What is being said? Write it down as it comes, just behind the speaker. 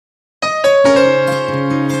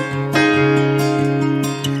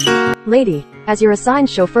Lady, as your assigned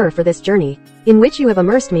chauffeur for this journey, in which you have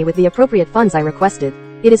immersed me with the appropriate funds I requested,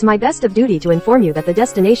 it is my best of duty to inform you that the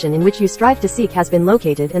destination in which you strive to seek has been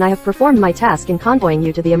located, and I have performed my task in convoying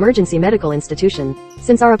you to the emergency medical institution.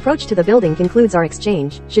 Since our approach to the building concludes our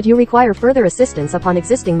exchange, should you require further assistance upon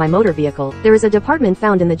exiting my motor vehicle, there is a department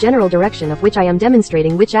found in the general direction of which I am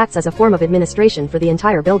demonstrating, which acts as a form of administration for the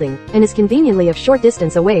entire building, and is conveniently of short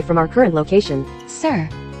distance away from our current location. Sir,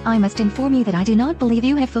 I must inform you that I do not believe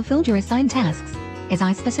you have fulfilled your assigned tasks, as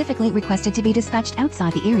I specifically requested to be dispatched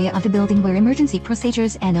outside the area of the building where emergency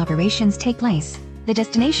procedures and operations take place. The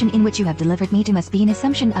destination in which you have delivered me to must be an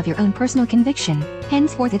assumption of your own personal conviction.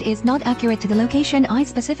 Henceforth it is not accurate to the location I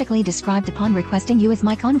specifically described upon requesting you as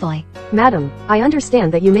my convoy. Madam, I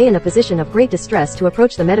understand that you may in a position of great distress to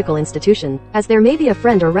approach the medical institution, as there may be a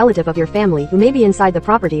friend or relative of your family who may be inside the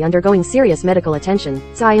property undergoing serious medical attention,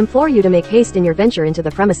 so I implore you to make haste in your venture into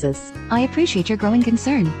the premises. I appreciate your growing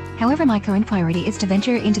concern. However, my current priority is to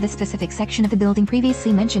venture into the specific section of the building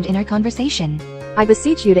previously mentioned in our conversation. I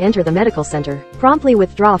beseech you to enter the medical center. Promptly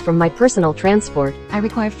withdraw from my personal transport. I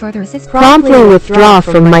require further assistance. Promptly withdraw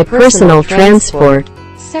from my personal transport.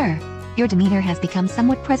 Sir, your demeanor has become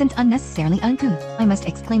somewhat present unnecessarily uncouth. I must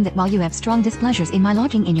exclaim that while you have strong displeasures in my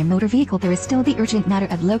lodging in your motor vehicle, there is still the urgent matter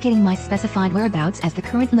of locating my specified whereabouts, as the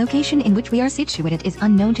current location in which we are situated is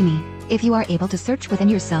unknown to me. If you are able to search within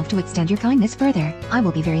yourself to extend your kindness further, I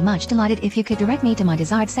will be very much delighted if you could direct me to my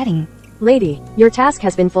desired setting. Lady, your task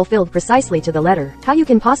has been fulfilled precisely to the letter. How you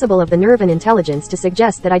can possible have the nerve and intelligence to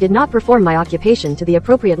suggest that I did not perform my occupation to the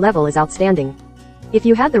appropriate level is outstanding. If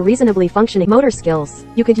you had the reasonably functioning motor skills,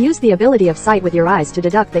 you could use the ability of sight with your eyes to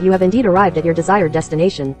deduct that you have indeed arrived at your desired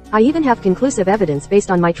destination. I even have conclusive evidence based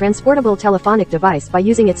on my transportable telephonic device by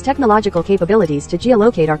using its technological capabilities to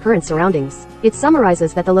geolocate our current surroundings. It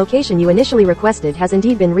summarizes that the location you initially requested has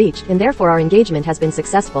indeed been reached, and therefore our engagement has been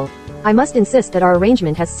successful. I must insist that our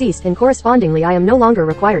arrangement has ceased, and correspondingly I am no longer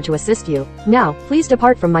required to assist you. Now, please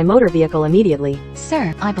depart from my motor vehicle immediately.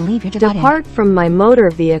 Sir, I believe you're divided. Depart from my motor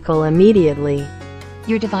vehicle immediately.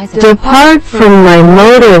 Your device. Depart from my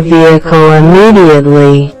motor vehicle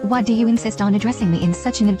immediately. Why do you insist on addressing me in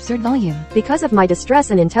such an absurd volume? Because of my distress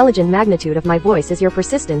and intelligent magnitude of my voice is your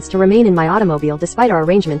persistence to remain in my automobile despite our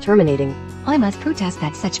arrangement terminating. I must protest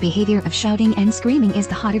that such behavior of shouting and screaming is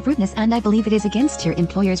the height of rudeness, and I believe it is against your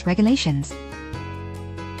employer's regulations.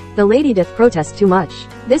 The lady doth protest too much.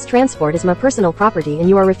 This transport is my personal property and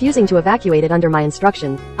you are refusing to evacuate it under my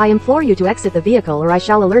instruction. I implore you to exit the vehicle or I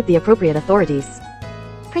shall alert the appropriate authorities.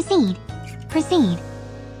 Proceed. Proceed.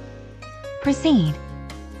 Proceed.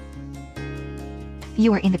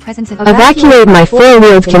 You are in the presence of— Evacuate my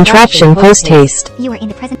four-wheeled contraption post-haste. You are in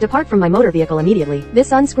the presence— Depart from my motor vehicle immediately.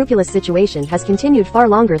 This unscrupulous situation has continued far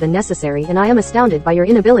longer than necessary, and I am astounded by your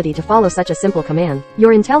inability to follow such a simple command.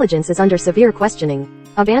 Your intelligence is under severe questioning.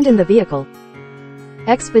 Abandon the vehicle.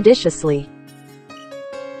 Expeditiously.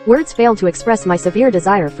 Words fail to express my severe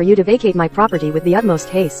desire for you to vacate my property with the utmost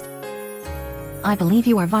haste. I believe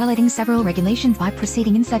you are violating several regulations by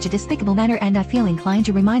proceeding in such a despicable manner, and I feel inclined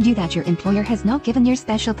to remind you that your employer has not given you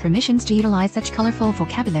special permissions to utilize such colorful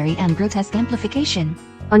vocabulary and grotesque amplification.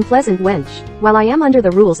 Unpleasant wench. While I am under the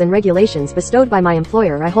rules and regulations bestowed by my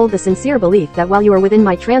employer, I hold the sincere belief that while you are within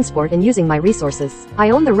my transport and using my resources, I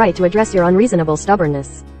own the right to address your unreasonable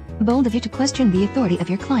stubbornness. Bold of you to question the authority of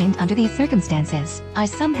your client under these circumstances. I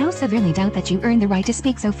somehow severely doubt that you earned the right to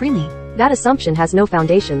speak so freely. That assumption has no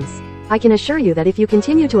foundations. I can assure you that if you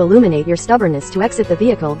continue to illuminate your stubbornness to exit the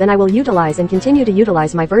vehicle, then I will utilize and continue to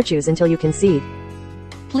utilize my virtues until you concede.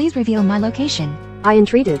 Please reveal my location. I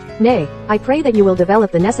entreated. Nay, I pray that you will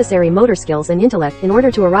develop the necessary motor skills and intellect in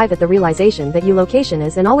order to arrive at the realization that your location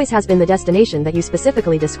is and always has been the destination that you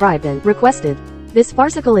specifically described and requested. This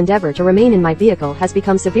farcical endeavor to remain in my vehicle has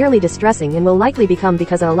become severely distressing and will likely become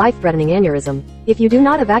because of a life-threatening aneurysm. If you do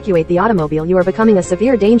not evacuate the automobile, you are becoming a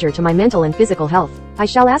severe danger to my mental and physical health. I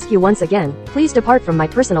shall ask you once again, please depart from my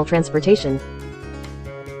personal transportation.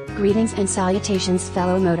 Greetings and salutations,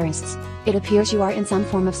 fellow motorists. It appears you are in some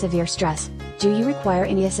form of severe stress. Do you require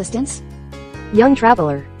any assistance? Young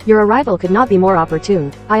traveler, your arrival could not be more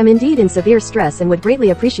opportune. I am indeed in severe stress and would greatly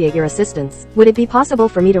appreciate your assistance. Would it be possible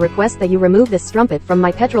for me to request that you remove this strumpet from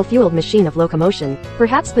my petrol-fueled machine of locomotion?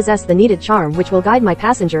 Perhaps possess the needed charm which will guide my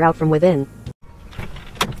passenger out from within.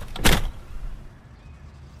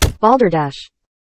 Balderdash.